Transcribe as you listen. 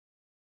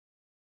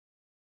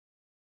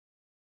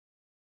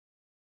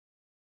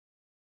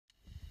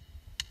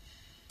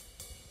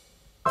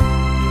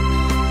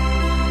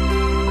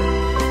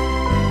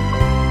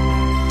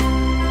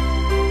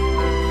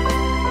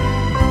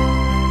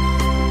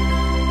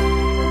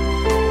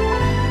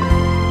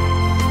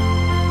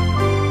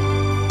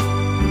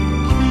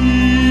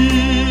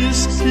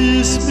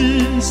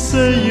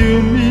say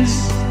you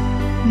miss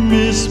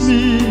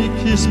me,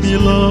 kiss me,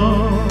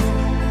 love,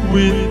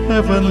 with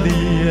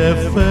heavenly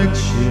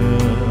affection.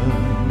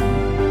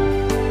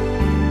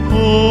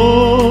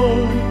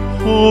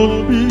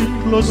 Hold me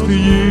close to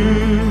you,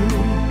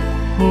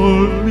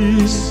 hold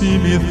me, see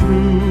me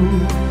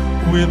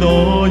through, with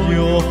all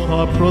your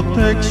heart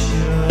protection.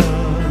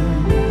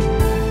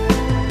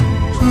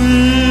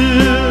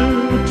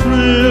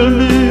 Thrill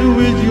me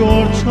with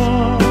your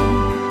charm,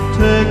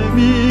 take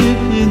me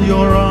in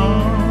your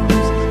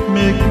arms,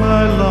 make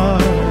my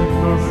life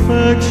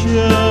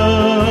perfection.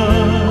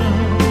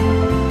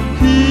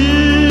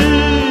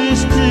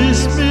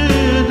 Kiss me,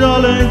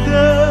 darling,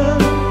 then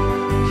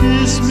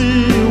kiss me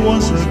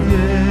once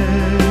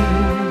again,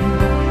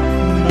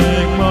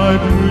 make my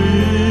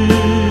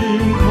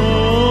dream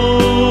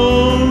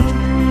come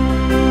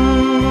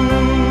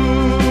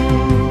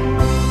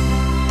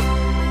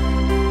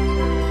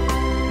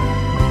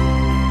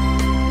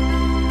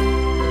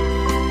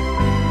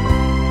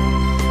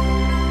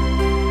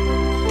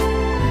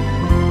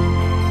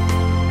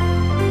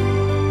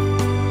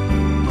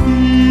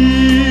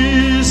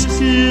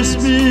Kiss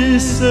me,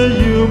 say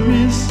you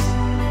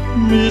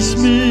miss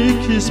me,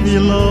 kiss me,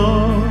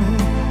 love,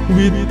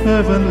 with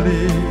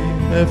heavenly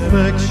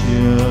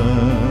affection.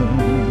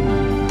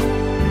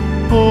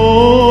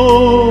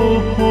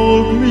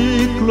 Hold me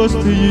close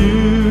to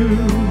you,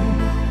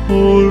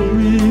 hold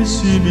me,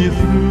 see me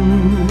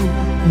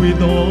through,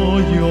 with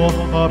all your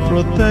heart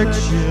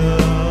protection.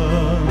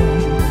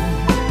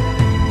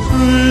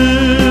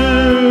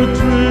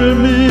 Thrill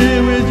me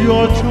with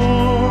your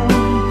charm,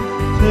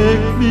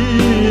 take me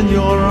in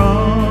your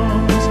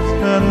arms,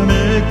 and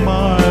make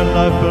my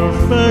life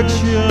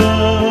perfection.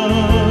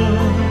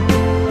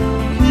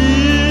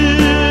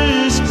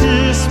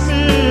 Kiss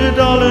me,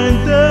 darling,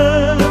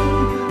 then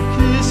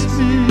kiss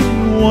me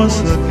once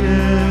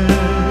again,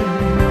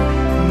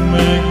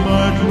 make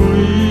my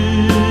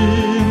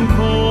dream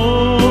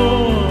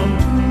come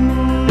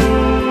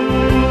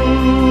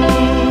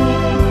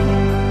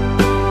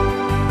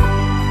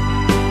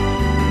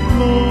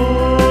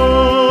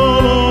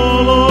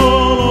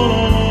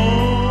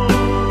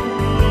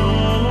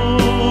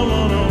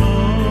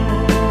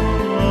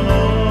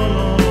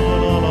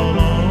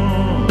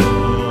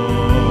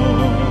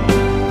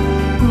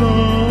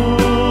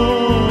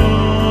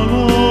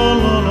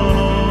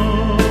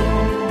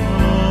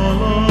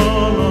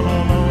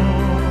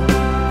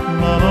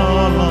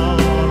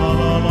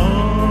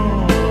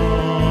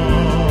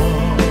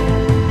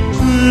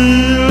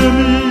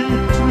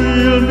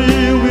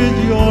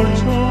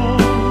true.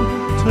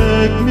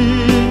 Take me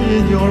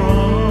in your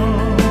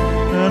arms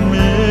and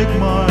make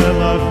my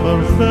life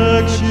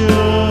perfection.